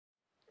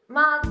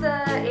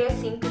Malta, é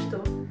assim que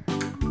estou.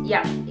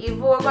 E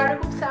vou agora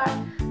começar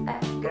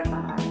a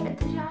gravar.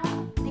 Até já.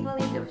 Digo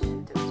ali, Deus.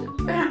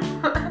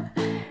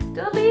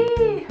 Estou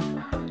ali.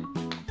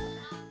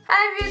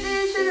 Ai meu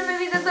Deus, sejam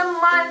bem-vindas a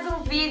mais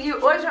um vídeo.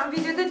 Hoje é um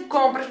vídeo de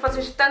compras que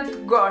vocês tanto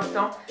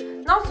gostam.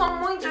 Não são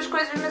muitas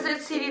coisas, mas eu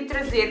decidi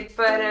trazer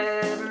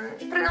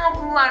para não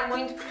acumular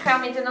muito, porque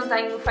realmente eu não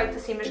tenho feito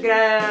assim umas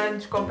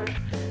grandes compras,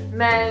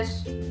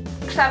 mas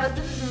gostava de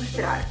vos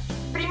mostrar.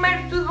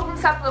 Primeiro de tudo vou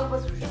começar pela roupa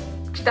suja,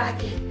 que está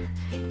aqui,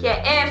 que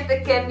é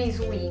esta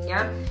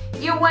camisolinha.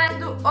 Eu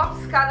ando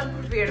obcecada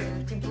por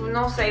verde, tipo,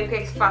 não sei o que é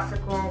que se passa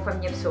com a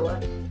minha pessoa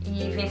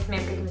e vê-se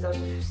mesmo que a camisola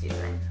está vestida,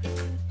 não é?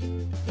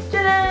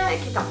 Tcharam!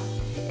 Aqui está.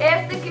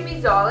 Esta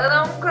camisola, ela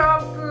é um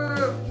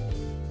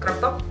crop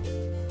top?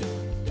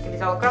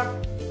 Camisola crop?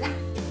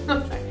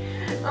 Não sei.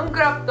 Um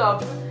crop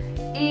top.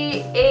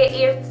 E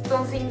é este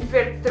tomzinho de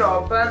verde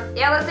tropa.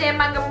 Ela tem a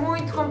manga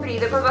muito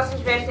comprida. Quando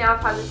vocês vestem ela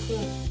faz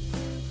assim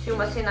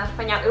uma cena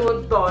arrepanhada. Eu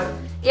adoro.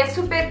 É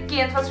super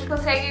quente. Vocês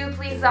conseguem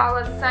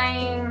utilizá-la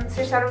sem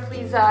estar a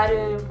utilizar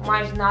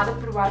mais nada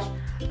por baixo.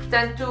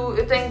 Portanto,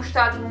 eu tenho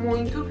gostado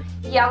muito.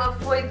 E ela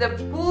foi da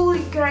Pool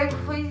e creio que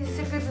foi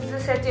cerca de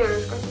 17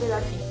 euros. Qualquer coisa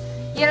assim.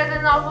 E era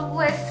da nova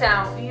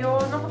coleção. E eu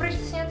não comprei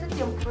isto assim há tanto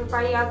tempo. Foi para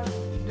aí há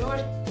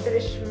 2,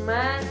 3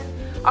 semanas.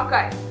 Ok.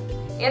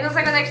 Eu não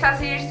sei quando é que está a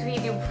sair este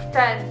vídeo,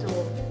 portanto,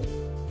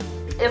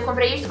 eu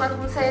comprei isto quando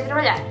comecei a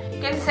trabalhar.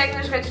 Quem me segue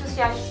nas redes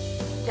sociais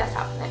já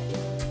sabe, né?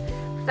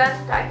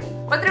 Portanto, está aqui.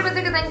 Outra coisa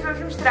que eu tenho para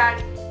vos mostrar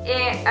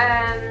é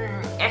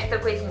esta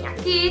coisinha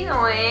aqui,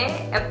 não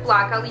é? A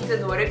placa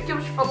alitadora que eu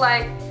vos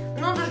falei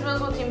num dos meus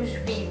últimos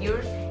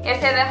vídeos.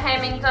 Esta é da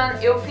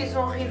Hamilton, eu fiz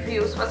um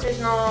review, se vocês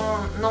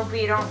não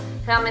viram,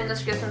 realmente não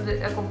se esqueçam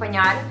de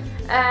acompanhar.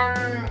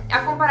 A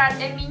comparar a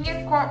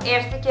minha com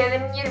esta que é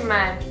da minha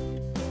irmã.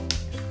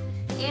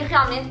 E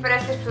realmente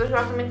parece que as pessoas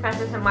gostam muito mais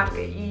dessa marca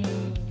e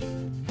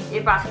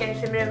pá, se querem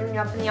saber a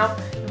minha opinião,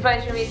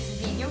 vejam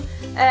esse vídeo.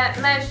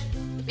 Mas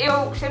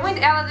eu gostei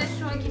muito, ela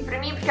deixou aqui para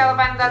mim porque ela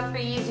vai mudar de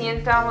país e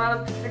então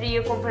ela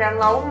preferia comprar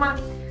lá uma.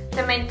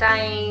 Também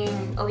tem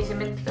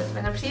alisamento, portanto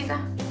também não precisa.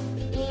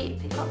 E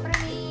ficou para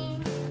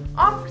mim.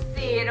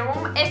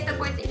 Ofereceram-me esta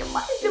coisinha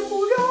mais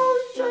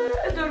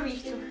amorosa, adoro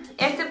isto.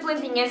 Esta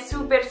plantinha é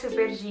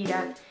super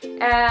gira.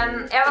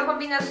 Ela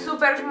combina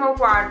super com o meu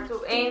quarto,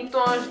 em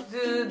tons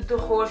de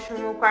roxo. O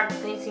meu quarto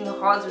tem assim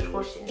rosas,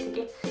 roxos, não sei o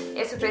quê.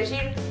 É super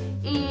giro.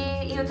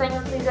 E eu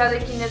tenho utilizado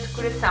aqui na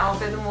decoração, ao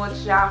pé do meu outro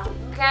jarro.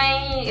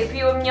 Quem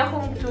viu a minha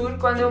home tour,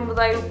 quando eu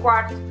mudei o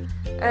quarto,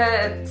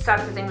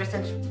 sabe que eu tenho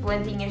bastantes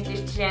plantinhas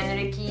deste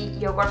género aqui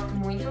e eu gosto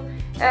muito.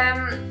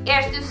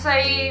 Esta eu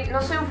sei,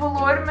 não sei o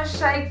valor, mas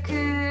sei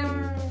que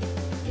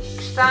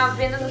está à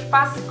venda no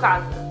espaço de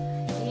casa.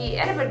 E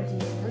era baratinho,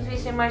 não devia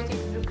ser mais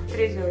tipo do que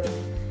 3 euros,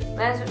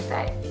 mas eu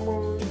gostei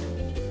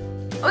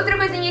muito. Outra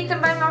coisinha que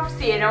também me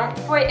ofereceram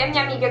foi a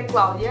minha amiga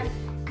Cláudia,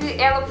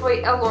 que ela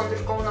foi a Londres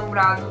com o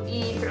namorado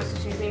e trouxe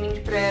os seus miminhos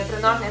para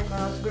nós, né, para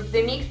o nosso grupo de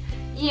amigos,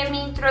 e a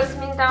mim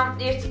trouxe-me então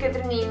este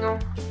caderninho,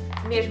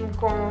 mesmo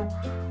com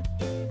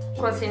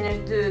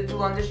cenas de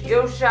Londres.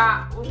 Eu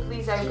já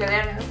utilizei o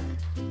caderno,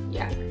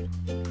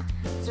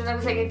 vocês não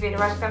conseguem ver,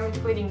 eu acho que está muito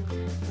clarinho,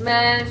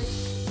 mas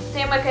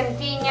tem uma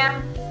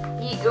canetinha.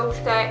 E eu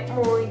gostei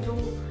muito.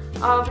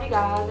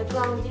 Obrigada,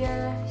 Cláudia.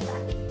 Está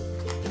aqui.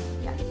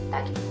 Está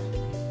aqui.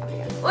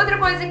 Obrigada. Outra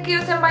coisa que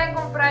eu também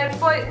comprei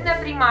foi na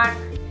Primark.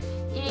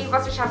 E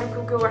vocês sabem que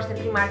o que eu gosto da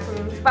Primark são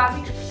mesmo os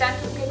básicos.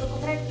 Portanto, o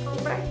que é que eu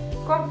comprei?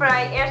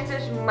 Comprei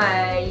estas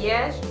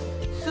meias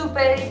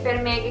super,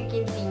 hiper, mega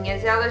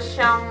quentinhas. Elas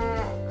são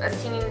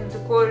assim de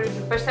cores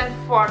bastante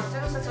fortes.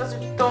 Eu não sei se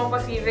vocês estão a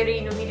conseguir ver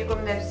aí no vídeo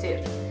como deve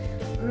ser,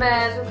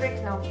 mas eu creio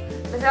que não.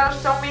 Mas elas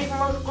são mesmo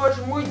umas cores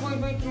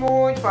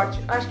muito fortes.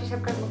 Acho que isto é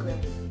por causa do meu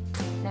cabelo,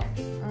 né?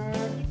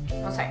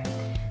 Não sei.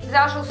 Mas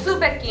elas são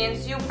super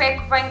quentes e o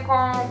pack vem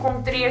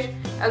com 3.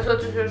 As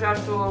outras eu já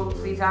estou a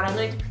utilizar à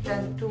noite,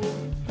 portanto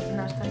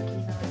não estão aqui,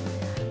 não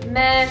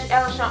é? Mas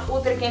elas são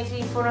ultra quentes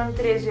e foram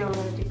 3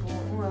 euros, tipo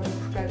 1 euro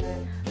por cada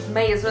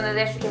meia zona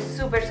desta, que é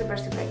super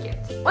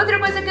quente. Outra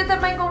coisa que eu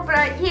também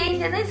comprei e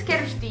ainda nem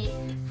sequer vesti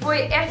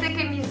foi esta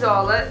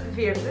camisola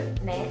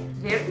verde, né?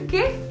 Verde o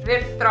quê?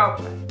 Verde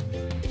tropa.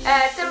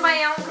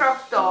 Também é um crop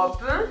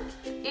top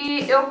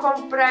e eu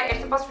comprei,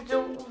 esta posso fazer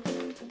o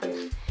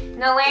preço,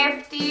 na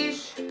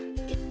Lefties,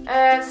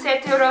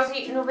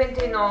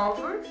 7,99€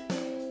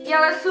 e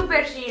ela é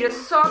super gira,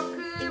 só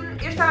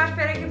que eu estava à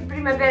espera que a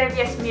primavera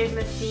viesse mesmo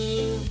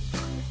assim,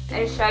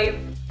 em cheio,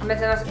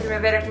 mas a nossa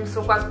primavera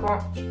começou quase com...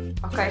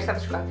 Ok, estava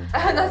chocada.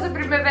 A nossa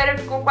primavera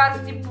ficou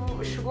quase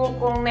tipo, chegou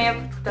com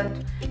neve, portanto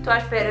estou à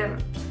espera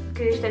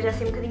que esteja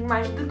assim um bocadinho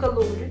mais de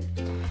calor.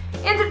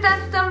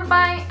 Entretanto,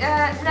 também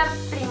na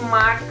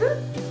Primark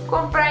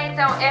comprei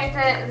então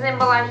estas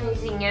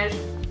embalagenzinhas.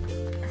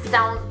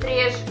 São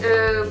 3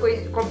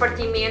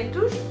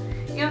 compartimentos.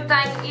 Eu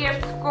tenho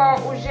este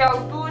com o gel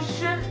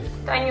douche,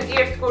 tenho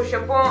este com o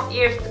shampoo,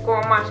 este com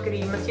a máscara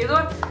e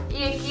maciador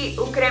e aqui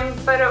o creme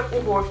para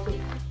o rosto.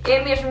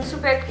 É mesmo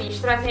super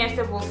fixe, trazem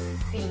esta bolsa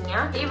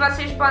alcinha e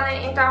vocês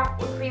podem então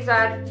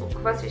utilizar o que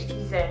vocês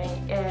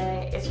quiserem,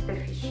 é super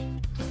fixe.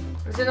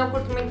 Mas eu não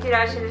curto muito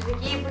tirar as cenas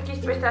daqui porque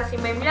isto depois está assim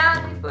meio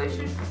molhado e depois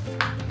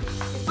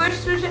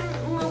suja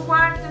o meu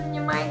quarto, a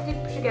minha mãe,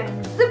 tipo, gigante.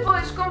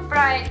 Depois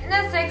comprei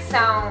na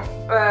secção,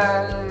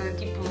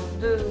 tipo,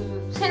 de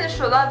cenas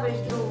saudáveis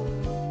do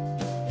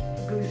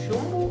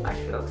Jumbo,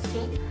 acho eu que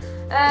sim.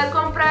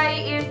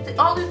 Comprei este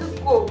óleo de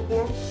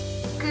coco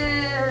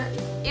que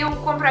eu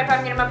comprei para a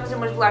minha irmã fazer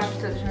umas bolachas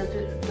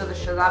todas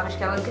saudáveis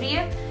que ela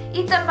queria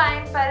e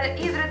também para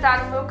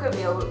hidratar o meu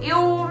cabelo.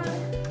 Eu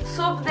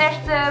soube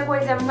desta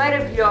coisa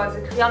maravilhosa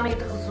que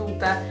realmente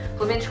resulta,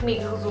 pelo menos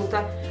comigo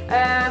resulta.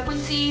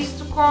 Conheci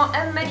isto com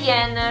a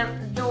Mariana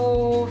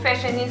do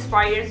Fashion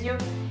Inspires You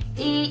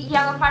e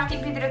ela faz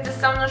tipo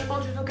hidratação nas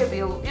pontas do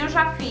cabelo. Eu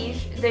já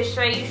fiz,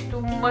 deixei isto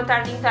uma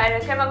tarde inteira,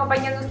 quem me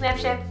acompanha no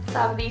Snapchat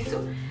sabe disso,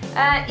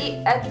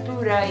 e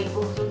adorei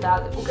o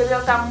resultado. O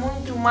cabelo está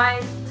muito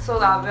mais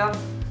saudável.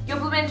 Eu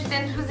pelo menos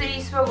tento fazer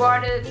isso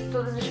agora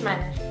todas as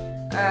semanas,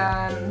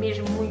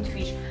 mesmo muito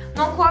fixe.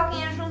 Não coloquem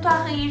junto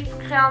à raiz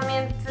porque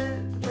realmente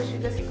depois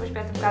fica assim com o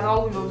aspecto um bocado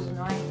oleoso,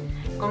 não é?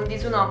 Como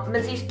diz o nome,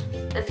 mas isto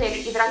a sério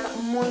hidrata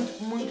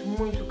muito, muito,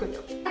 muito o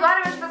cabelo.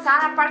 Agora vamos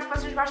passar à parte que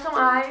vocês gostam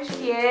mais,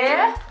 que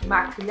é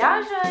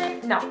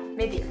maquilhagem. Não,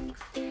 mentira.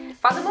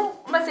 Falta-me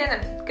uma cena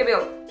de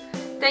cabelo.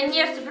 Tenho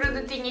este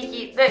produtinho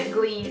aqui da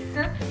Gliss.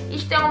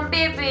 Isto é um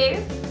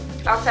bebê,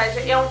 ou seja,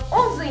 é um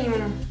 11 em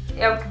 1,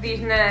 é o que diz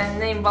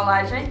na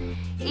embalagem.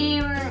 E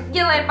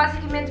ele é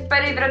basicamente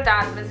para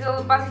hidratar, mas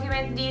ele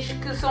basicamente diz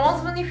que são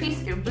 11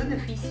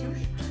 benefícios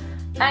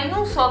em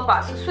um só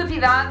passo: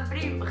 suavidade,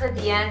 brilho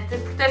radiante,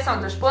 proteção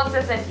das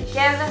pontas,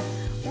 anti-queda,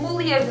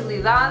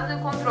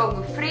 maleabilidade,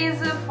 controle de frizz,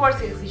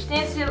 força e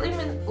resistência,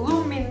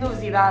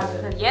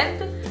 luminosidade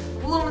radiante,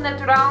 volume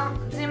natural,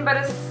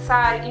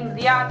 desembaraçar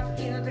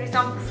imediato e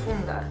nutrição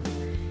profunda.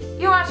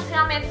 Eu acho que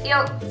realmente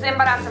ele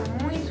desembaraça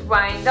muito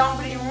bem, dá um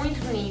brilho muito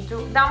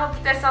bonito, dá uma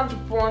proteção de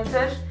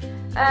pontas.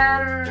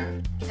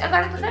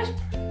 Agora de resto,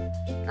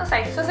 não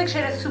sei, só sei que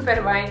cheira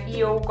super bem e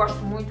eu gosto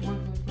muito,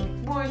 muito,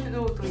 muito, muito de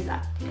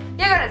utilizar.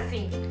 E agora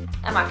sim,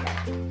 a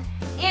maquiagem.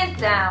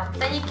 Então,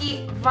 tenho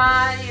aqui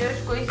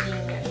várias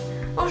coisinhas.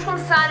 Vamos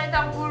começar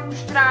então por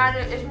mostrar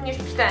as minhas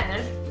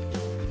pestanas.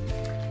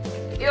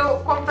 Eu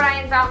comprei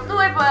então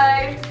no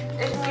eBay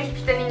as minhas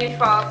pestaninhas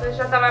falsas,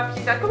 já estava a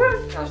precisar, como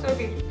elas estão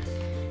aqui.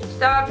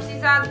 Estava a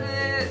precisar de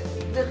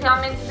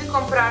realmente de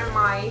comprar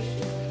mais.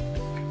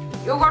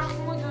 Eu gosto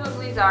muito de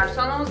utilizar,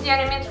 só não uso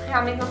diariamente porque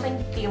realmente não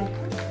tenho tempo,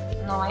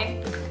 não é?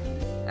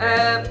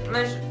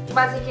 Mas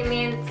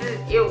basicamente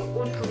eu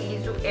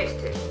utilizo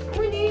estas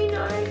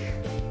meninas,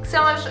 que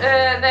são as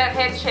da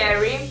Red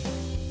Cherry,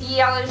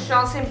 e elas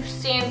são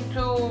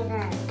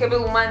 100%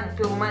 cabelo humano,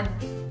 pelo humano.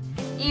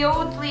 E eu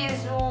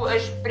utilizo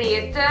as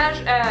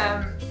pretas,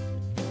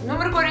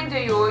 número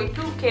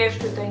 48, que é as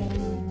que eu tenho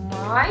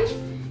mais.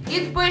 E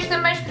depois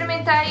também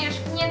experimentei as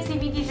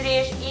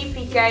 523 e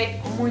fiquei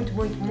muito,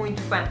 muito,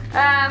 muito fã.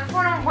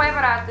 Foram bem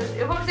baratas.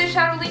 Eu vou-vos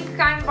deixar o link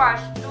cá em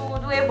baixo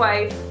do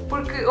eBay,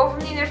 porque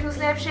houve meninas no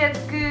Snapchat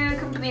que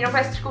me pediram,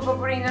 peço desculpa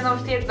por ainda não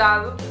vos ter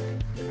dado,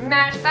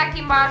 mas está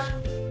aqui em baixo,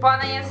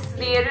 podem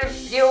aceder.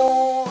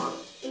 Eu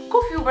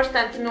confio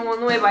bastante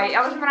no eBay.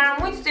 Elas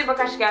demoraram muito tempo a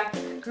cá chegar,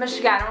 mas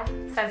chegaram,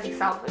 sãs e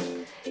salvas.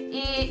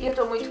 E eu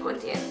estou muito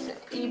contente.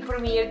 E por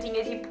mim eu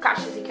tinha tipo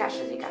caixas e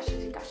caixas e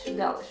caixas e caixas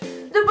delas.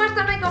 Depois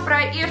também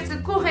comprei este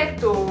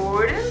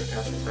corretor.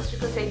 Não sei se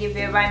vocês conseguem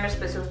ver bem, mas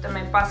depois eu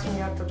também passo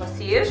melhor para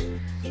vocês.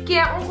 Que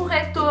é um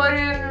corretor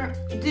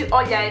de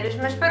olheiras,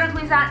 mas para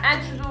utilizar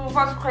antes do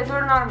vosso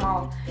corretor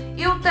normal.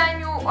 Eu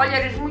tenho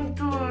olheiras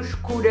muito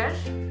escuras,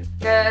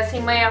 assim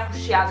meio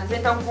arroxeadas,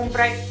 então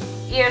comprei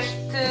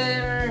este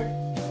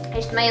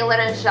meio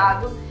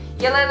alaranjado.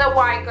 Ele é da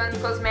Icon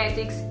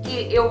Cosmetics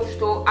e eu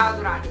estou a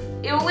adorar.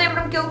 Eu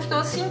lembro-me que ele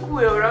custou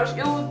 5 euros.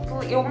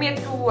 Eu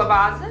meto a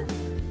base.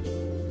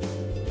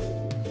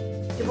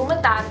 Eu vou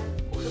matar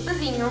o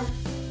rapazinho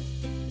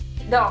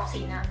da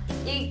oficina.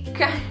 E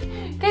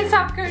quem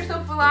sabe que eu estou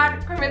a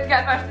falar, comenta cá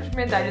abaixo nos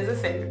comentários, a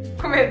sério.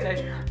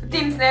 Comentem. O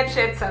Team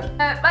Snapchat sabe.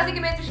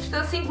 Basicamente isto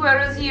custou 5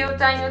 euros e eu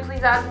tenho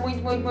utilizado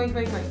muito, muito, muito,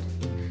 muito, muito.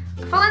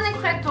 Falando em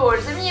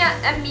corretores, a minha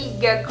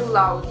amiga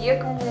Cláudia,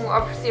 que me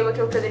ofereceu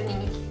aquele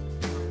caderninho aqui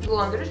de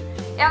Londres,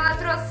 ela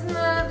trouxe-me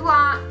de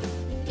lá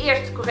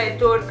este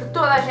corretor que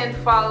toda a gente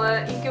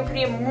fala e que eu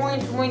queria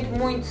muito, muito,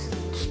 muito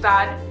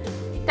testar.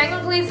 Tenho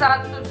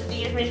utilizado todos os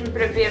dias mesmo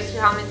para ver se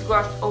realmente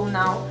gosto ou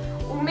não.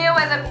 O meu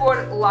é da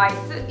cor light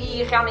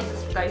e realmente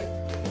acertei,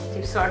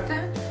 tive sorte.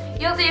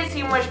 Ele tem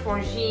assim uma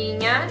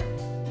esponjinha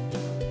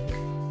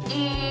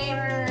e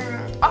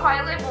opa,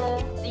 ele é bom,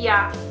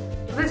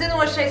 mas eu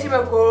não achei assim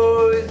uma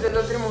coisa do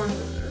outro mundo,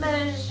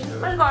 mas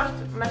gosto,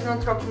 mas não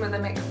troco o meu da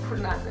MAC por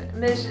nada,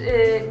 mas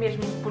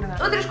mesmo por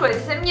nada. Outras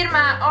coisas, a minha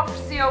irmã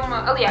ofereceu-me,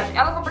 aliás,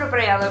 ela comprou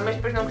para ela, mas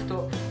depois não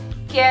gostou,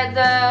 que é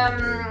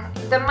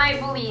da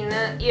Maybelline,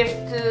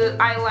 este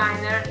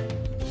eyeliner,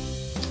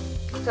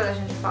 que toda a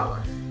gente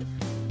fala,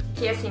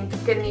 que é assim de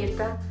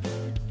caneta,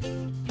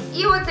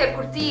 e eu até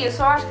curti, eu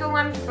só acho que ele não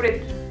é muito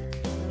preto,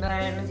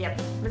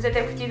 mas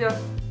até curtidor.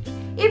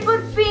 E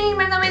por fim,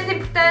 mas não menos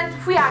importante,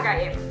 fui à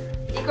H&M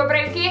e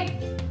comprei o quê?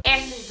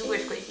 Estas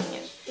duas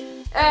coisinhas.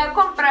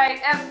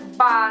 Comprei a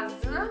base,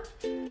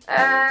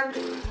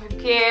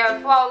 que é a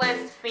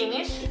Flawless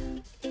Finish.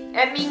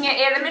 A minha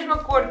é da mesma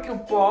cor que o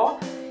pó,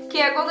 que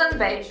é a Golden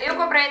Beige. Eu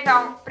comprei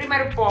então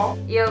primeiro o pó,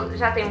 ele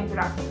já tem um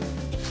buraco,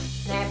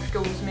 né, porque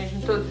eu uso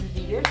mesmo todos os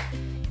dias.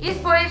 E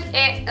depois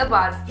é a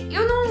base.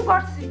 Eu não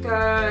gosto assim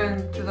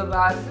tanto da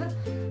base,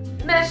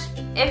 mas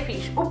é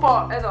fixe. O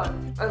pó,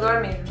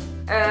 adoro mesmo.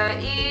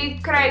 E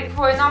creio que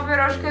foi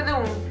 9€ cada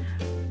um.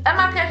 A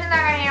maquilhagem da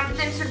H&M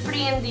tem-me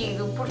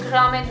surpreendido, porque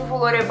realmente o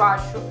valor é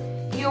baixo.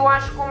 E eu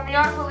acho com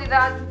melhor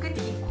qualidade do que a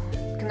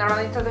Kiko, que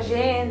normalmente toda a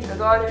gente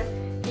adora.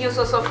 E eu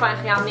sou fã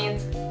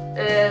realmente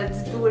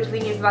de duas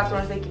linhas de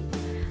batons daqui.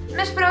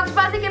 Mas pronto,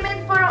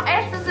 basicamente foram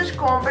estas as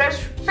compras.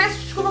 Peço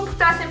desculpa por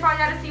estar sempre a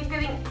olhar assim um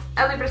bocadinho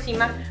ali para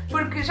cima,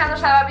 porque já não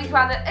estava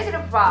habituada a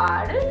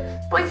gravar.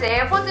 Pois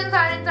é, vou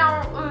tentar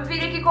então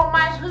vir aqui com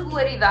mais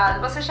regularidade.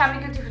 Vocês sabem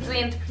que eu estive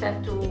doente,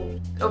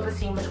 portanto houve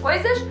assim umas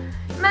coisas.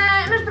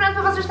 Mas pronto,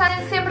 para vocês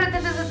estarem sempre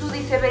atentas a tudo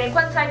e saberem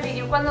quando sai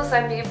vídeo, quando não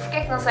sai vídeo, porque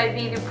é que não sai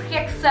vídeo, porque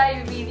é que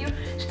sai o vídeo.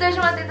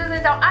 Estejam atentas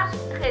então às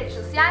redes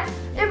sociais.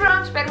 E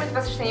pronto, espero muito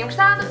que vocês tenham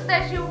gostado.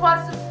 Deixem o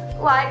vosso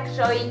like,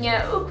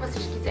 joinha, o que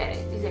vocês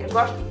quiserem dizer.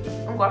 Gosto,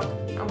 não gosto,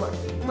 não gosto.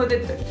 O meu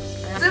dedo certo.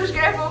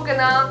 Subscrevam o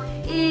canal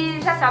e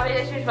já sabem,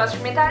 deixem os vossos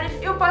comentários.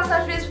 Eu posso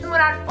às vezes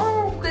demorar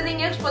um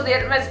bocadinho a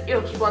responder, mas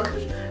eu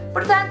respondo-vos.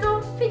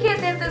 Portanto, fiquem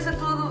atentas a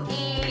tudo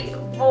e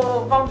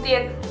vão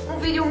ter um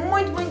vídeo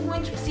muito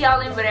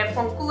especial em breve,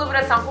 com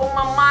colaboração com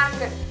uma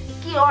marca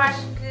que eu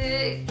acho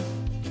que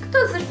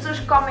todas as pessoas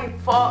que comem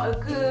fora,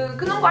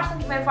 que não gostam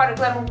de comer fora,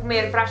 que levam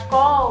comer para a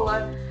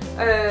escola,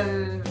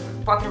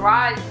 para o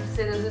trabalho,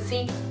 cenas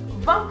assim,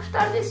 vão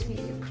gostar desse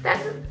vídeo.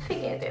 Portanto,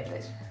 fiquem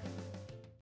atentas.